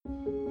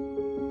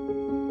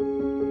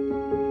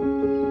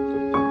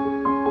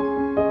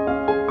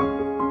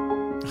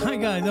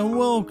and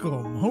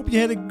welcome. Hope you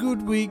had a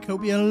good week,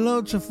 hope you had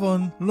lots of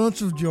fun,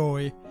 lots of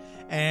joy,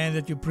 and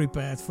that you're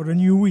prepared for a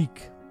new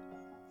week.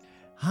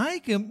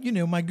 Heike,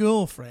 my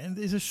girlfriend,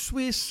 is a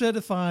Swiss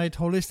certified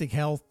holistic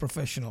health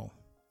professional.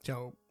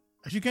 So,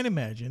 as you can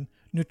imagine,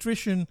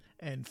 nutrition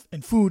and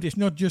food is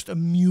not just a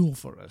meal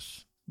for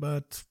us.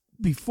 But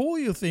before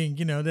you think,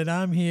 that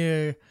I'm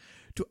here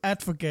to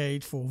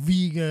advocate for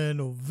vegan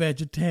or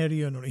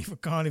vegetarian or even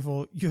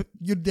carnivore,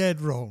 you're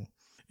dead wrong.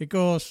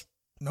 Because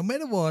no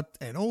matter what,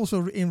 and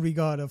also in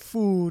regard of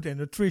food and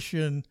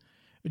nutrition,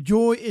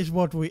 joy is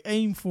what we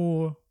aim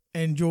for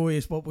and joy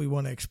is what we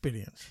want to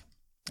experience.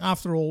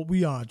 After all,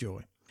 we are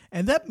joy.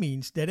 And that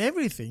means that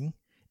everything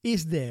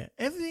is there.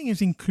 Everything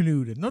is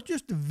included. Not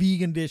just the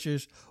vegan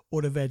dishes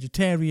or the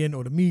vegetarian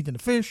or the meat and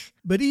the fish,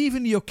 but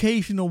even the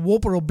occasional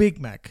Whopper or Big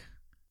Mac.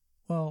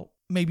 Well,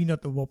 maybe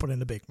not the Whopper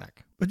and the Big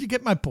Mac. But you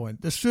get my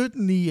point. There's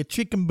certainly a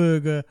chicken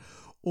burger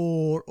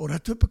or a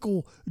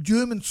typical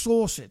German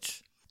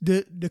sausage.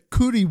 The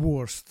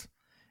currywurst,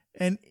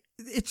 and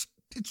it's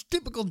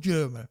typical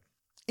German,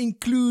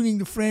 including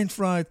the French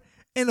fries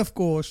and of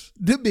course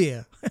the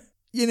beer.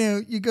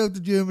 You go to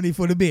Germany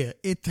for the beer.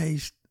 It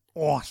tastes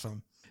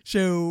awesome.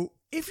 So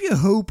if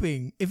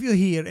you're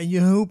here and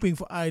you're hoping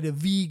for either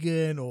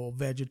vegan or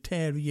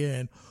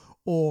vegetarian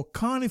or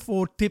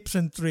carnivore tips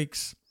and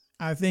tricks,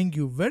 I thank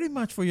you very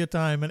much for your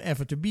time and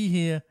effort to be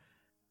here,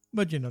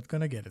 but you're not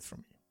gonna get it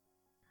from me.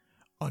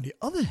 On the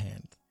other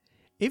hand,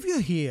 if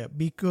you're here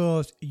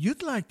because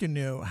you'd like to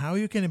know how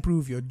you can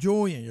improve your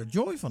joy and your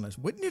joyfulness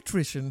with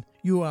nutrition,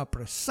 you are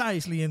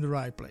precisely in the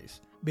right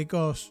place.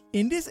 Because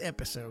in this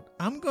episode,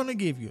 I'm gonna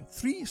give you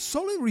 3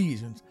 solid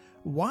reasons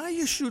why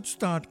you should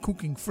start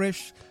cooking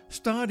fresh,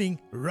 starting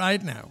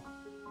right now.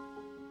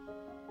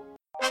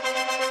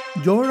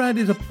 Joyride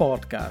is a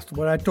podcast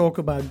where I talk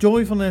about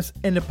joyfulness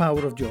and the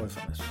power of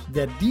joyfulness.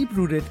 That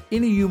deep-rooted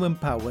inner human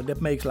power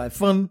that makes life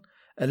fun,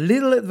 a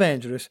little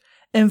adventurous,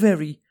 and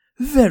very,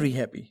 very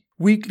happy.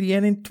 Weekly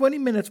and in 20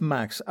 minutes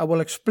max, I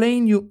will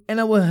explain you and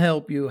I will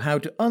help you how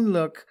to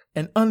unlock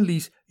and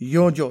unleash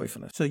your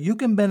joyfulness so you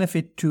can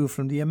benefit too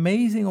from the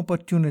amazing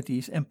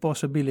opportunities and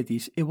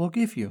possibilities it will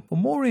give you. For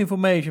more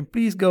information,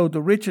 please go to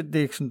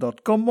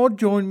richarddixon.com or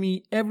join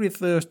me every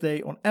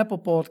Thursday on Apple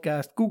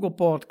Podcasts, Google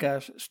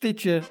Podcasts,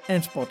 Stitcher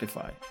and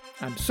Spotify.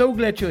 I'm so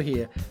glad you're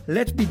here.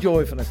 Let's be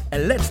joyful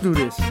and let's do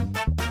this.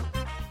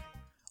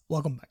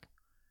 Welcome back.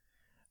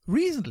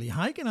 Recently,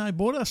 Heike and I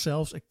bought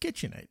ourselves a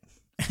KitchenAid.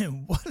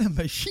 And what a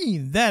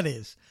machine that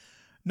is.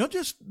 Not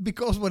just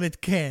because what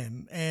it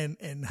can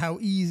and how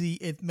easy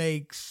it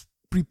makes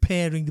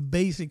preparing the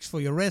basics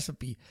for your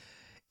recipe.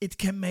 It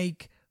can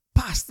make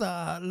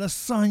pasta,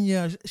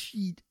 lasagna,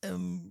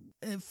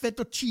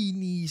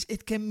 fettuccinis.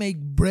 It can make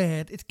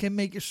bread. It can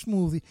make a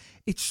smoothie.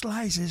 It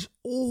slices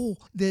all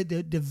the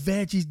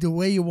veggies the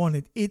way you want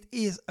it. It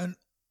is an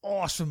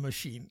awesome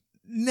machine.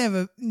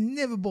 Never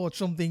bought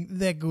something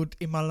that good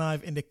in my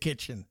life in the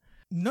kitchen.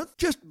 Not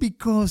just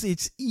because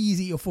it's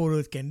easy for what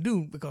it can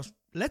do, because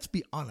let's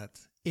be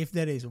honest, if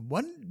there is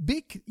one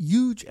big,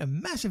 huge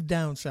and massive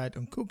downside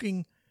on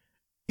cooking,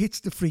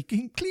 it's the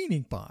freaking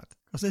cleaning part.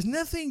 Because there's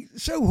nothing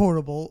so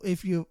horrible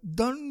if you're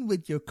done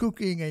with your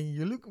cooking and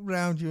you look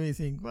around you and you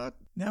think, what?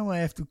 Now I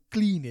have to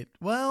clean it.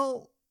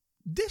 Well,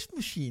 this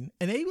machine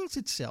enables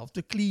itself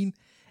to clean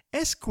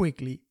as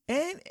quickly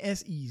and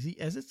as easy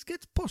as it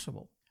gets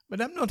possible. But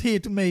I'm not here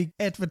to make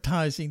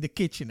advertising the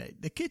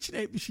KitchenAid. The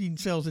KitchenAid machine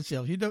sells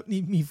itself. You don't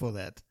need me for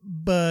that.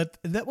 But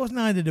that was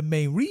neither the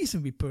main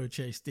reason we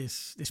purchased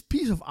this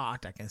piece of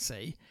art, I can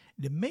say.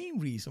 The main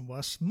reason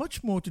was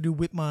much more to do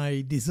with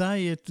my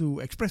desire to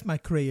express my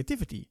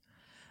creativity.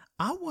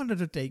 I wanted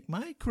to take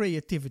my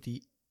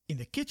creativity in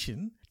the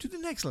kitchen to the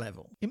next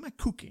level, in my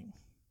cooking.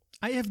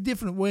 I have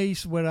different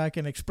ways where I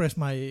can express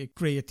my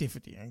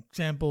creativity. For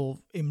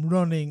example, in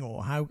running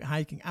or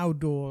hiking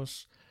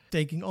outdoors.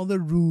 Taking other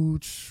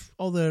routes,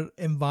 other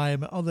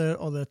environment,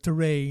 other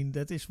terrain,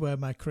 that is where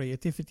my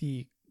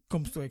creativity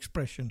comes to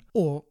expression.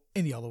 Or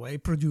in the other way,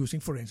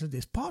 producing, for instance,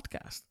 this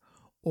podcast.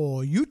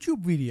 Or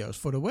YouTube videos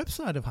for the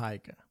website of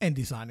Heike. And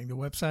designing the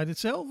website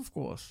itself, of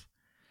course.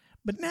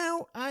 But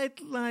now I'd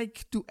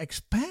like to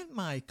expand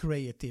my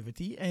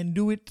creativity and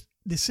do it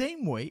the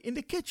same way in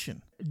the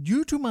kitchen.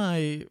 Due to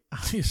my,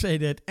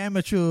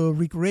 amateur,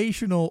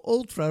 recreational,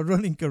 ultra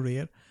running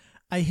career,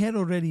 I had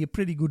already a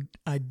pretty good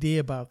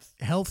idea about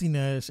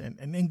healthiness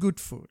and good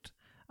food.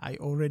 I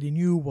already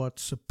knew what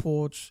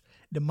supports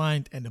the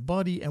mind and the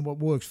body and what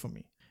works for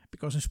me.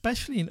 Because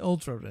especially in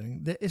ultra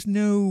running, there is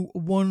no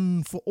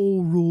one for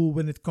all rule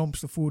when it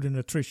comes to food and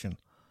nutrition.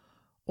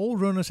 All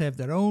runners have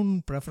their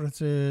own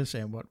preferences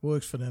and what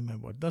works for them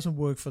and what doesn't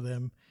work for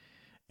them.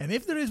 And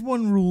if there is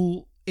one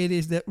rule, it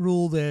is that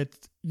rule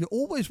that you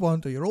always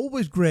want or you're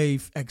always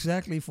crave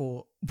exactly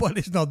for what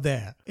is not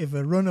there. If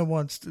a runner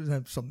wants to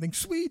have something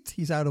sweet,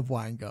 he's out of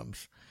wine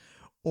gums.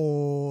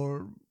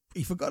 Or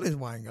he forgot his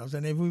wine glass,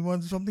 and if we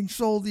wanted something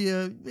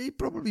saltier, he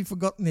probably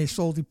forgotten his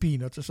salty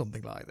peanuts or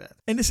something like that.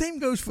 And the same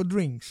goes for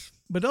drinks.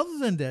 But other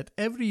than that,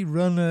 every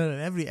runner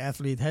and every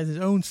athlete has his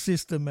own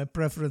system and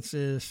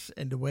preferences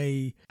and the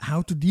way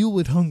how to deal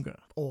with hunger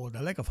or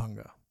the lack of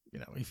hunger. You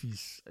know, if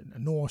he's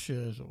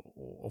nauseous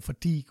or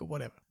fatigue or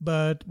whatever.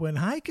 But when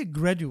Heike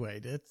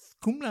graduated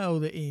cum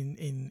laude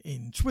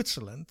in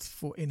Switzerland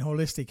in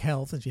holistic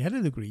health, and she had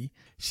a degree,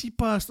 she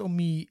passed on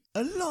me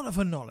a lot of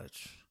her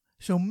knowledge.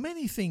 So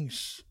many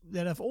things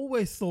that I've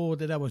always thought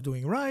that I was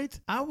doing right,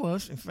 I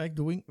was in fact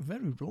doing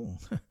very wrong.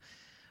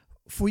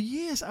 For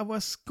years, I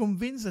was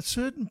convinced that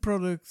certain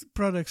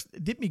products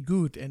did me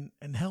good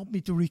and helped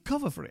me to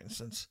recover, for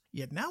instance.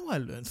 Yet now I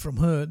learned from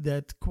her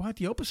that quite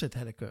the opposite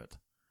had occurred.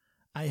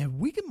 I have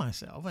weakened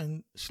myself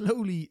and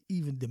slowly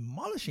even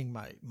demolishing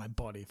my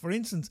body. For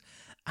instance,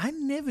 I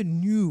never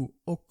knew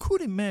or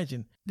could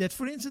imagine that,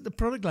 for instance, a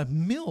product like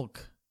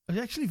milk is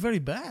actually very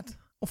bad.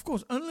 Of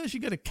course, unless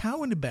you get a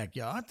cow in the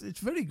backyard,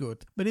 it's very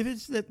good. But if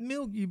it's that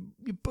milk you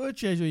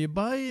purchase or you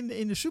buy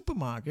in the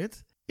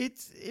supermarket, it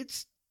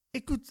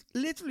could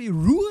literally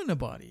ruin a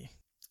body.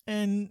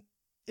 And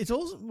it's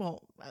also,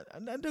 well,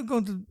 I don't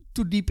go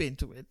too deep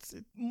into it.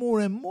 More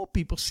and more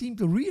people seem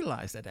to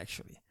realize that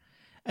actually.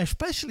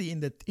 Especially in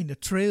the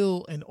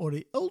trail and or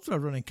the ultra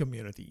running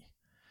community.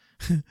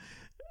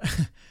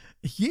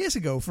 Years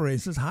ago, for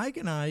instance, Heike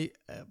and I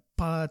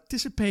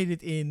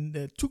participated in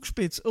the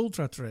Zugspitz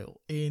Ultra Trail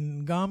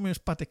in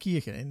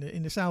Garmisch-Partenkirchen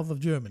in the south of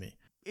Germany.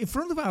 In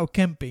front of our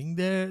camping,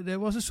 there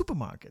was a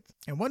supermarket.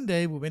 And one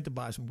day we went to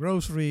buy some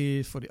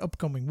groceries for the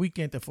upcoming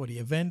weekend and for the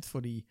event, for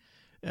the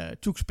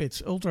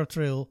Zugspitz Ultra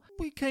Trail.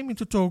 We came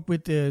into talk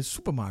with the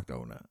supermarket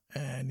owner,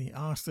 and he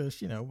asked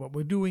us, what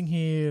we're doing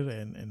here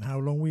and how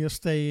long we are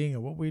staying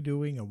and what we're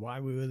doing and why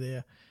we were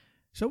there.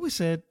 So we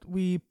said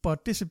we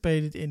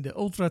participated in the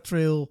Ultra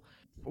Trail,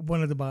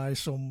 wanted to buy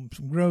some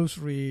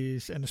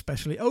groceries and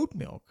especially oat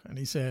milk. And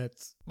he said,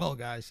 well,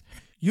 guys,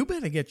 you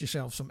better get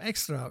yourself some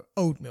extra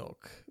oat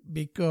milk,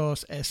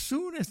 because as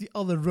soon as the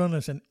other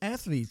runners and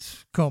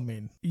athletes come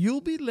in,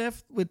 you'll be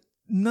left with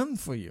none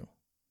for you.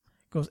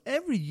 Because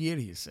every year,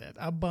 he said,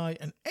 I buy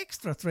an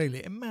extra trailer,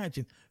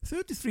 imagine,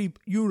 33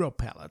 euro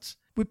pallets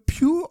with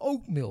pure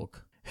oat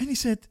milk. And he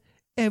said,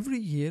 every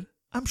year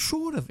I'm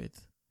short of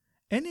it.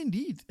 And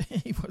indeed,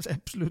 he was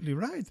absolutely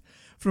right.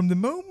 From the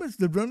moment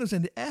the runners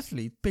and the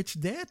athletes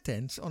pitched their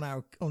tents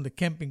on the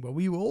camping where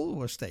we all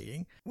were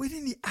staying,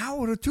 within the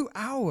hour or 2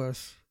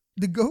 hours,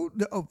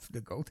 the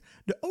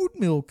oat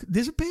milk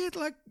disappeared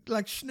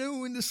like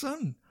snow in the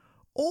sun.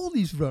 All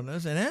these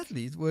runners and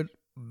athletes were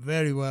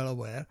very well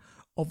aware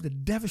of the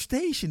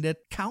devastation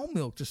that cow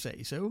milk, to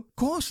say so,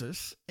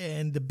 causes,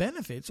 and the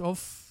benefits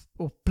of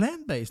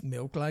plant-based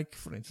milk, like,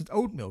 for instance,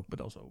 oat milk, but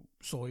also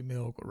soy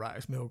milk or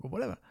rice milk or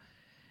whatever.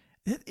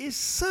 It is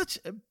such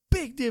a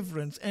big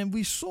difference, and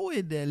we saw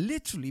it there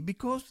literally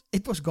because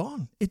it was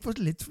gone. It was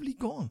literally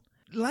gone.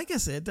 Like I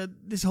said,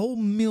 that this whole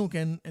milk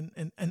and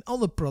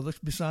other products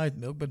besides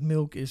milk, but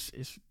milk is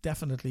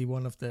definitely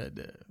one of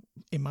the,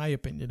 in my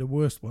opinion, the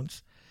worst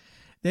ones.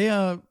 They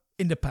are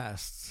in the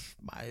past.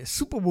 My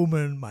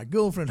superwoman, my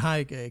girlfriend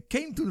Heike,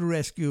 came to the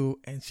rescue,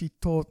 and she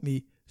taught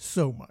me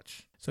so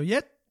much. So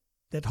yet,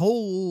 that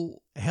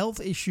whole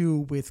health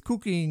issue with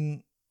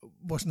cooking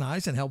was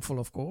nice and helpful,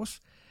 of course.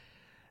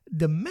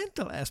 The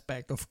mental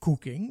aspect of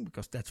cooking,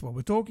 because that's what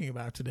we're talking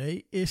about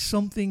today, is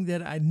something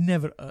that I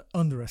never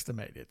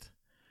underestimated.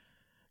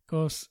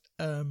 Because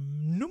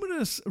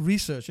numerous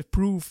research have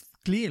proved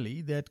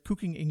clearly that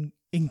cooking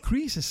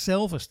increases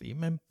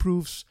self-esteem and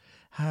improves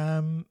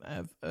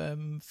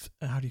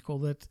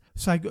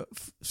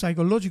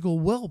psychological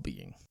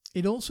well-being.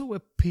 It also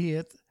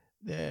appeared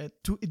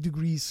that to a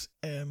decrease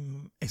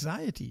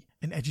anxiety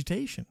and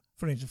agitation,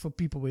 for instance, for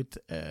people with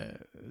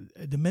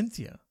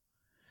dementia.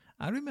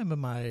 I remember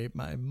my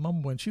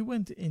mom when she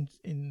went in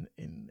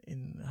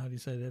how do you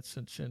say that,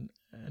 such a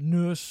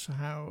nurse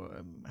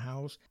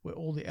house where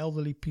all the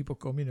elderly people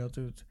come,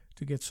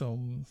 to get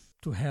some,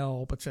 to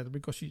help, etc.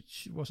 Because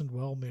she wasn't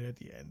well made at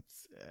the end.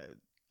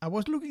 I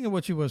was looking at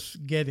what she was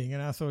getting,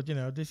 and I thought,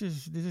 this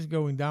is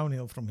going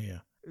downhill from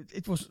here.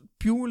 It was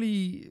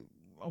purely,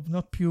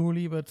 not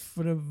purely, but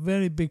for a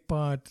very big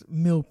part,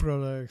 milk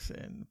products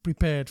and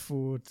prepared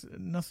food,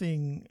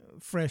 nothing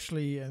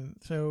freshly, and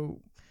so.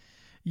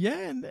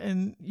 Yeah,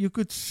 and you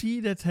could see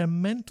that her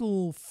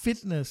mental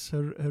fitness,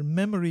 her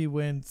memory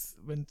went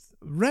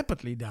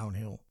rapidly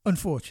downhill,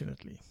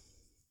 unfortunately.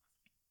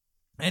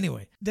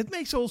 Anyway, that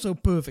makes also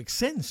perfect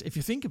sense if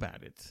you think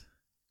about it.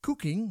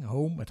 Cooking,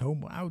 at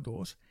home or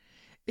outdoors,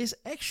 is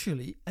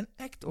actually an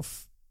act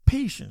of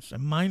patience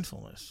and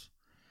mindfulness,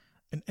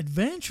 an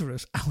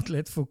adventurous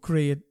outlet for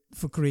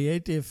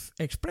creative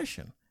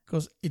expression.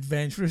 Because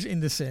adventurous in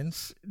the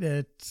sense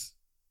that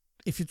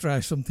if you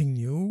try something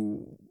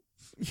new,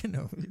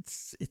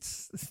 it's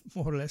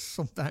more or less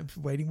sometimes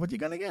waiting what you're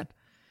going to get.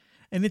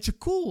 And it's a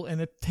cool and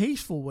a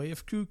tasteful way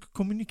of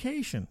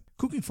communication.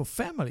 Cooking for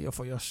family or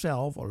for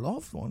yourself or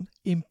loved one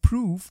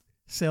improves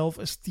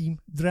self-esteem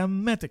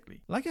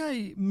dramatically. Like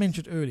I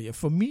mentioned earlier,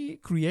 for me,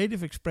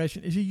 creative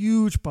expression is a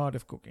huge part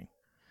of cooking.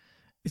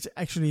 It's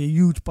actually a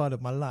huge part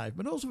of my life,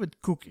 but also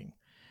with cooking.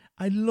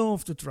 I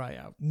love to try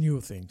out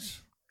new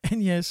things.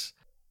 And yes,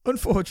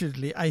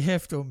 unfortunately, I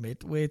have to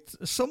admit, with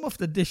some of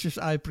the dishes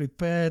I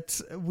prepared,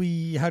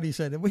 we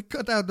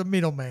cut out the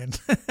middleman.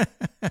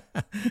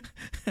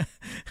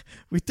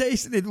 We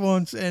tasted it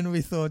once and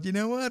we thought, you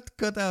know what,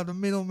 cut out the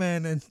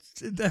middleman, and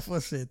that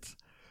was it.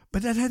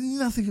 But that had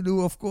nothing to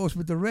do, of course,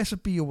 with the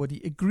recipe or with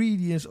the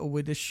ingredients or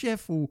with the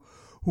chef who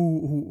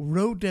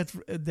wrote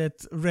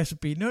that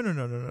recipe. No,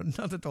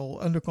 not at all.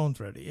 On the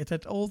contrary, it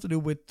had all to do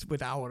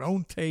with our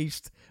own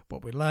taste,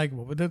 what we like,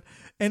 what we don't,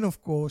 and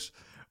of course,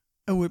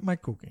 with my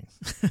cooking.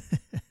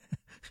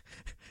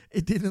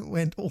 It didn't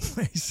went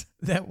always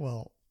that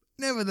well.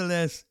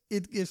 Nevertheless,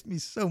 it gives me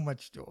so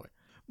much joy.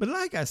 But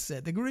like I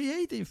said, the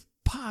creative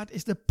part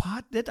is the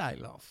part that I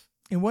love.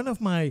 In one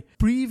of my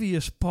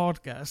previous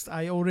podcasts,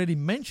 I already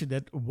mentioned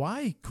that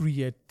why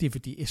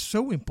creativity is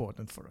so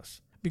important for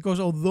us. Because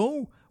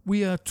although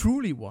we are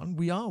truly one,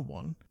 we are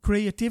one,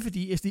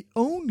 creativity is the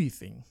only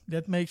thing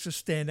that makes us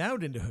stand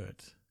out in the herd.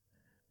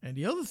 And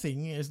the other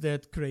thing is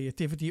that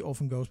creativity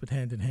often goes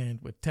hand in hand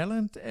with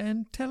talent,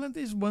 and talent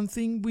is one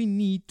thing we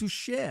need to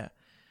share.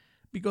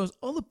 Because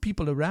other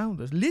people around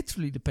us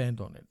literally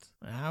depend on it.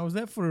 How is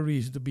that for a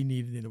reason to be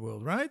needed in the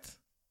world, right?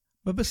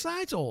 But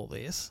besides all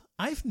this,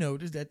 I've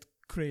noticed that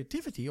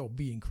creativity, or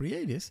being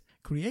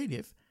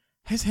creative,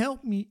 has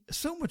helped me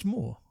so much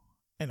more.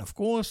 And of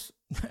course,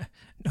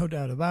 no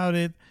doubt about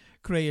it,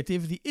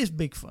 creativity is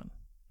big fun.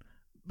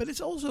 But it's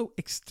also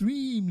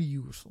extremely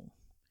useful.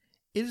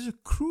 It is a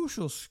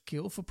crucial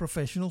skill for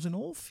professionals in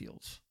all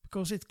fields,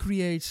 because it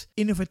creates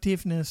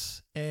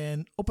innovativeness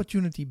and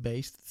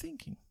opportunity-based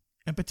thinking.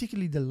 And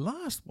particularly the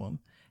last one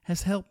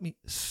has helped me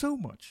so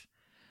much,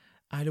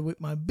 either with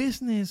my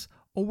business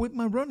or with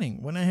my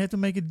running, when I had to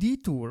make a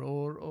detour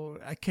or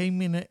I came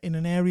in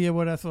an area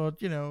where I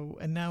thought,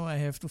 and now I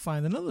have to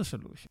find another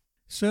solution.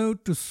 So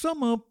to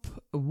sum up,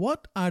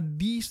 what are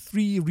these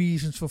 3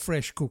 reasons for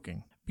fresh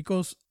cooking?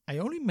 Because I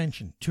only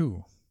mentioned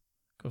 2.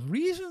 Because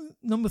reason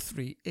number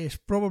 3 is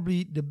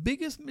probably the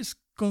biggest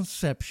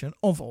misconception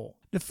of all.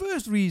 The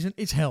first reason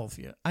is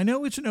healthier. I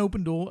know it's an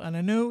open door, and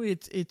I know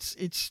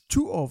it's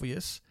too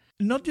obvious.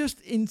 Not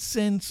just in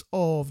sense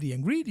of the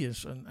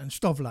ingredients and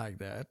stuff like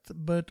that,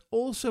 but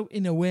also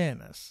in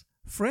awareness.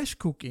 Fresh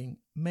cooking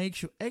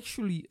makes you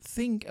actually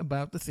think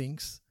about the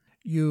things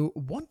you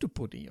want to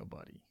put in your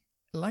body.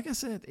 Like I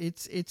said,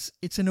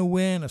 it's an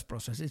awareness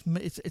process.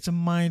 It's a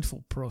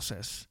mindful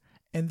process,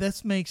 and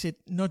that makes it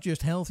not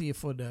just healthier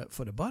for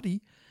the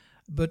body,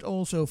 but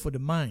also for the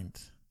mind.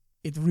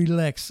 It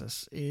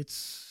relaxes.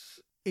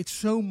 It's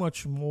so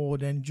much more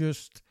than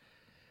just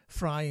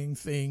frying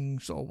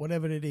things or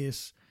whatever it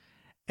is.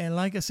 And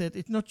like I said,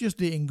 it's not just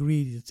the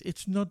ingredients.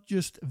 It's not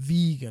just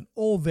vegan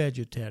or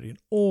vegetarian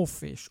or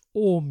fish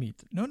or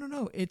meat.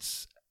 No.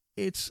 It's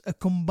a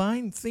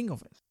combined thing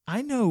of it.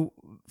 I know,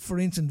 for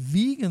instance,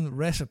 vegan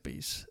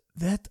recipes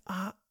that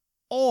are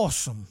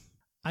awesome.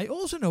 I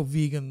also know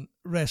vegan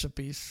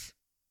recipes.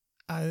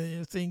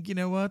 I think, you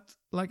know what?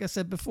 Like I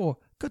said before,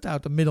 cut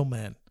out the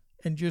middleman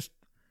and just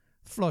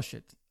flush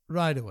it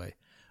right away.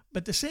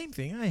 But the same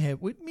thing I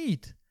have with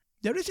meat.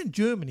 There is in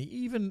Germany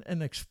even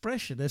an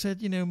expression that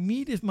said,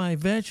 meat is my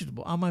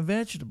vegetable, are my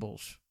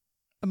vegetables.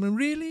 I mean,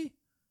 really?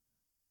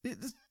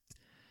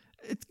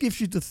 It gives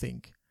you to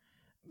think.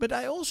 But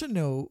I also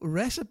know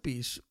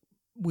recipes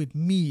with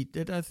meat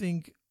that I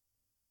think,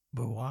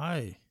 but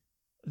why?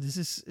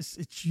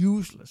 It's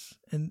useless.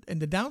 And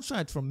the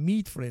downside from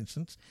meat, for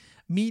instance,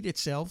 meat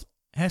itself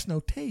has no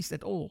taste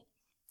at all.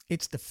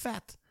 It's the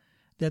fat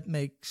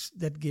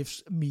that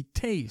gives meat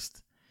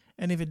taste.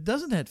 And if it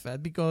doesn't have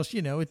fat, because,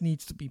 it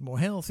needs to be more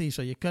healthy,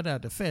 so you cut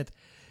out the fat,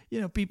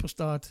 people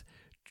start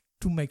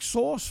to make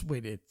sauce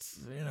with it,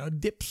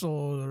 dip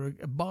sauce or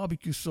a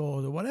barbecue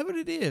sauce or whatever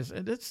it is.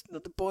 And that's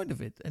not the point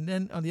of it. And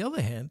then on the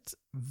other hand,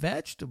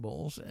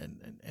 vegetables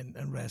and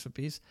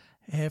recipes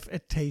have a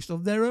taste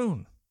of their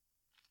own.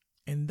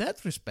 In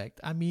that respect,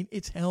 I mean,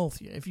 it's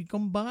healthier. If you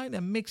combine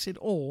and mix it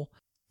all,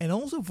 and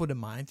also for the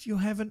mind, you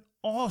have an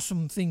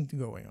awesome thing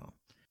going on.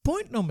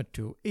 Point number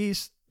 2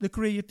 is the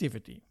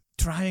creativity.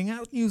 Trying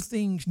out new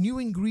things, new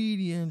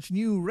ingredients,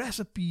 new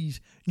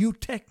recipes, new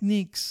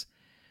techniques.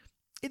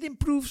 It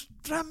improves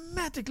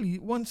dramatically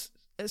one's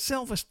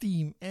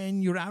self-esteem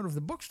and your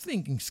out-of-the-box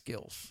thinking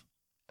skills.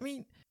 I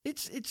mean,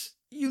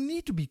 you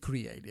need to be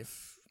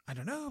creative. I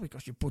don't know,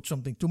 because you put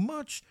something too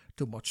much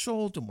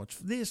salt, too much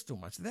this, too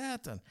much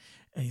that, and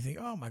you think,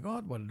 oh my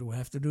God, what do I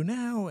have to do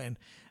now? And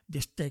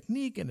this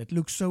technique, and it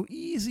looks so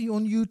easy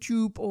on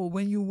YouTube, or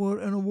when you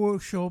were in a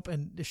workshop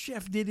and the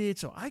chef did it,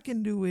 so I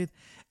can do it,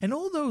 and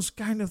all those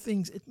kind of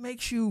things. It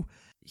makes you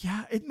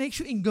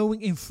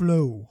going in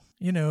flow.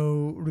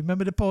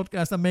 Remember the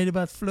podcast I made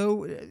about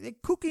flow?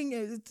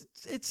 Cooking,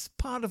 it's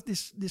part of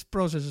this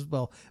process as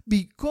well,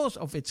 because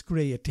of its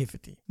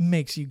creativity,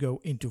 makes you go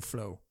into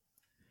flow.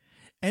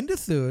 And the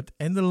third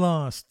and the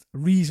last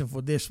reason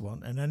for this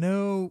one, and I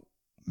know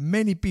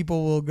many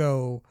people will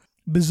go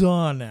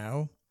bizarre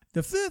now.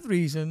 The third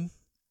reason,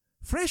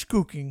 fresh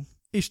cooking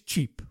is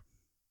cheap.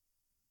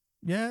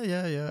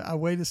 Yeah. I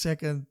wait a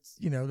second,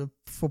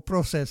 for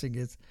processing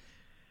it.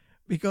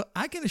 Because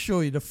I can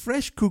assure you the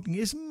fresh cooking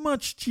is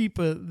much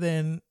cheaper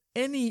than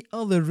any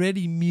other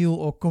ready meal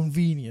or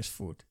convenience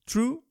food.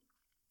 True?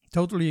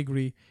 Totally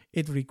agree.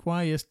 It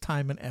requires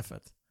time and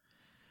effort.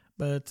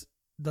 But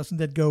doesn't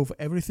that go for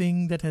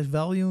everything that has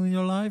value in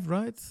your life,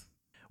 right?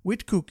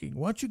 With cooking,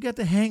 once you get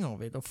the hang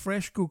of it, of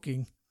fresh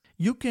cooking,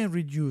 you can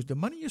reduce the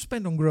money you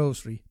spend on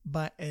grocery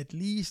by at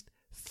least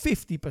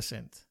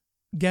 50%.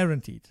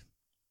 Guaranteed.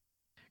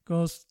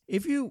 Because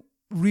if you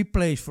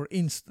replace, for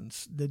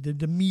instance,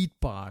 the meat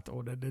part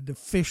or the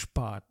fish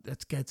part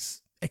that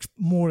gets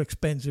more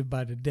expensive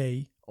by the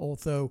day,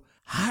 although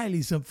highly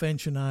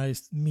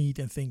subventionized meat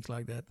and things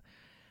like that.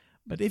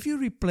 But if you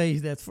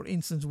replace that, for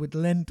instance, with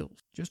lentils,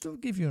 just to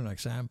give you an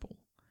example,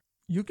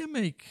 you can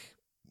make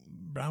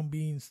brown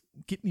beans,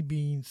 kidney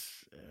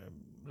beans,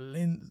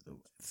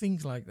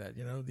 things like that,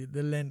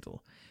 the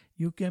lentil.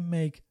 You can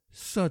make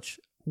such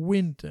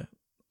winter,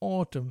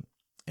 autumn,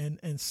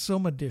 and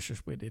summer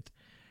dishes with it.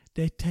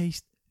 They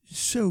taste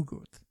so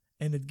good,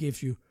 and it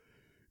gives you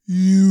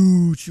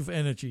huge of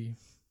energy.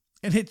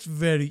 And it's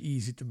very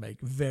easy to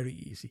make, very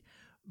easy.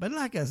 But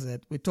like I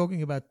said, we're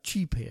talking about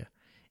cheap here.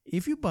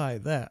 If you buy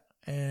that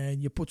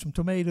and you put some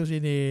tomatoes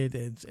in it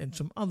and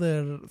some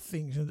other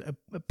things,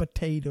 a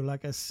potato,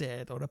 like I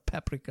said, or a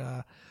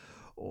paprika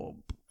or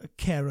a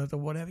carrot or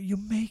whatever, you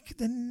make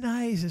the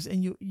nicest,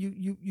 and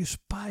you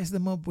spice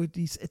them up with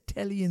these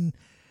Italian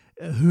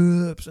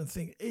herbs and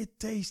things. It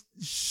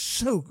tastes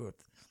so good.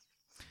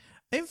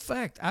 In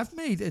fact, I've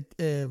made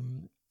a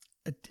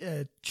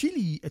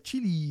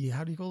chili,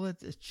 how do you call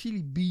it? A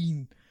chili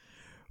bean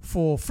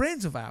for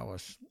friends of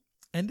ours.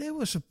 And they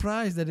were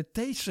surprised that it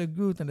tastes so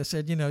good. And they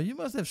said, you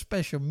must have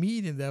special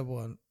meat in that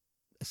one.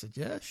 I said,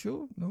 yeah,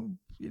 sure. No,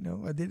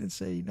 I didn't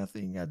say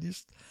nothing. I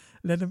just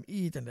let them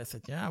eat. And they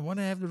said, yeah, I want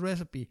to have the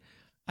recipe.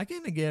 I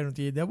can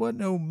guarantee you, there was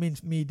no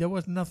minced meat. There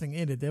was nothing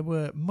in it. There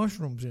were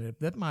mushrooms in it.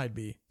 That might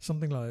be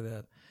something like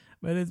that.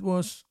 But it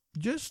was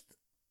just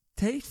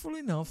tasteful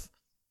enough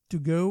to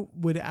go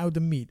without the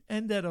meat.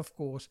 And that, of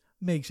course,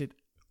 makes it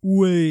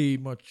way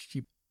much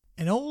cheaper.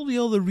 And all the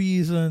other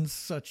reasons,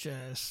 such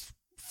as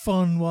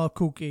fun while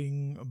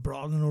cooking,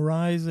 broaden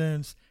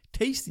horizons,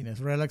 tastiness,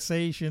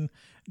 relaxation,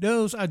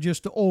 those are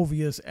just the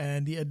obvious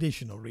and the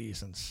additional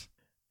reasons.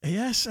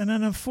 Yes, and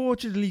then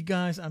unfortunately,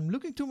 guys, I'm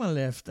looking to my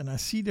left and I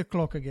see the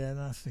clock again.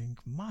 And I think,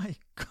 my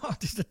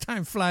God, is the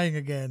time flying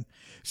again?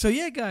 So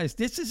yeah, guys,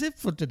 this is it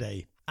for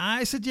today.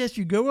 I suggest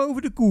you go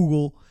over to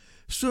Google,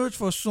 search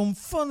for some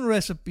fun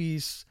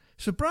recipes,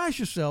 surprise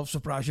yourself,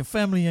 surprise your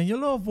family and your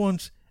loved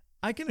ones.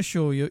 I can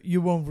assure you,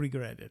 you won't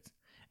regret it.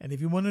 And if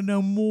you want to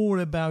know more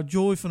about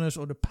joyfulness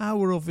or the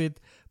power of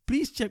it,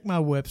 please check my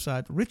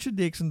website,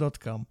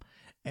 richarddixon.com.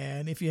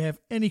 And if you have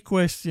any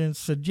questions,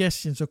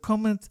 suggestions, or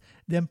comments,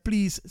 then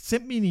please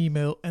send me an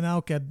email and I'll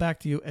get back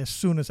to you as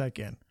soon as I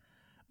can.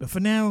 But for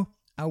now,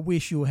 I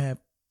wish you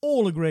have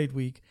all a great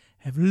week,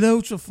 have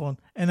loads of fun,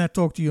 and I'll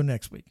talk to you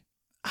next week.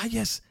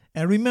 Yes,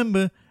 and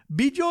remember,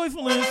 be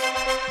joyfulness.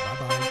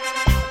 Bye-bye.